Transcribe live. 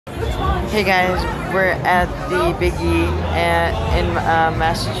Hey guys, we're at the Big E in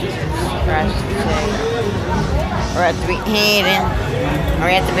Massachusetts. Or I should say, we're at the Big E. Are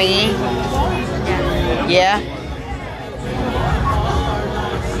we at the Big E? Yeah.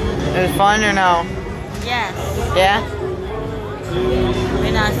 It was fun or no? Yes. Yeah.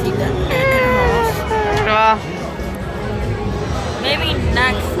 We're not see the animals. Well, Maybe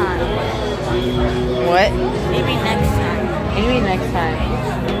next time. what? Maybe next time. What do you mean next time?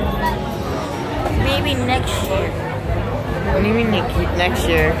 Maybe next year. What do you mean next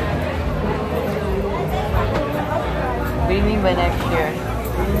year? What do you mean by next year?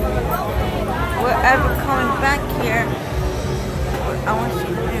 We're ever coming back here. I want to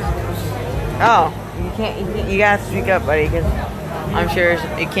see the animals. Oh, you gotta speak up, buddy, because I'm sure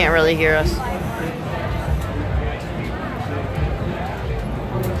you can't really hear us.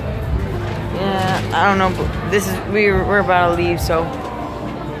 Yeah, I don't know, but we're about to leave, so.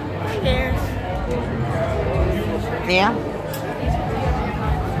 There's. Yeah?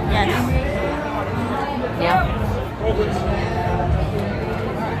 Yes. Yeah.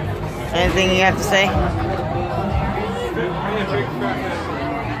 Anything you have to say?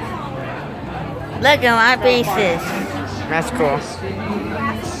 Look at my pieces. That's cool.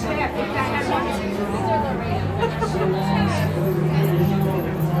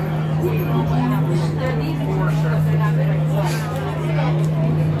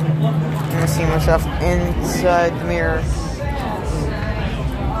 I'm gonna see myself inside the mirror.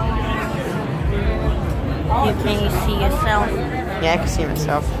 Can you see yourself? Yeah, I can see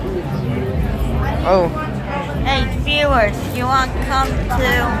myself. Oh. Hey viewers, you want to come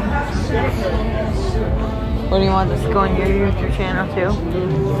to? What do you want this to go on your YouTube channel too?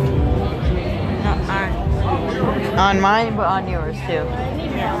 No, On mine, but on yours too.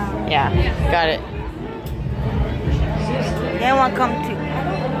 yeah. Yeah, got it. They want to come to.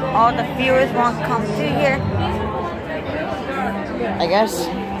 All the viewers want to come to here. I guess.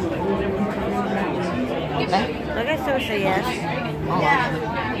 I guess it was a yes.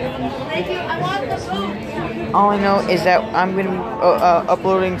 All I know is that I'm going to be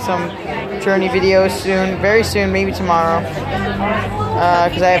uploading some Journey videos soon, very soon, maybe tomorrow,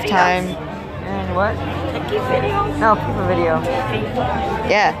 because I have time. And what? A cute video? No, FIFA video.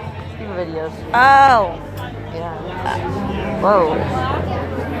 Yeah, FIFA videos. Oh. Yeah. Whoa.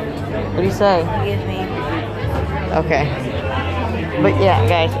 What do you say? Excuse me. Okay. But yeah,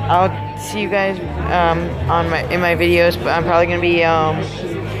 guys, I'll see you guys in my videos. But I'm probably gonna be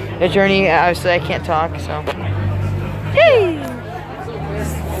a Journey. Obviously, I can't talk, so. Yay!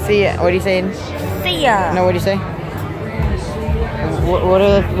 See ya. What do you say? See ya. No, what do you say? What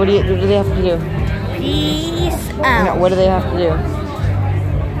do they have to do? Peace out. No, what do they have to do?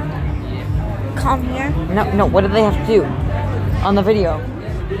 Come here. No, what do they have to do on the video?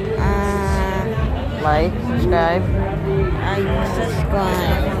 Like, subscribe.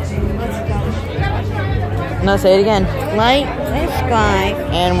 Subscribe. No, say it again. Like, subscribe.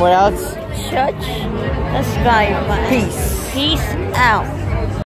 And what else? Touch the subscribe button. Peace. Peace out.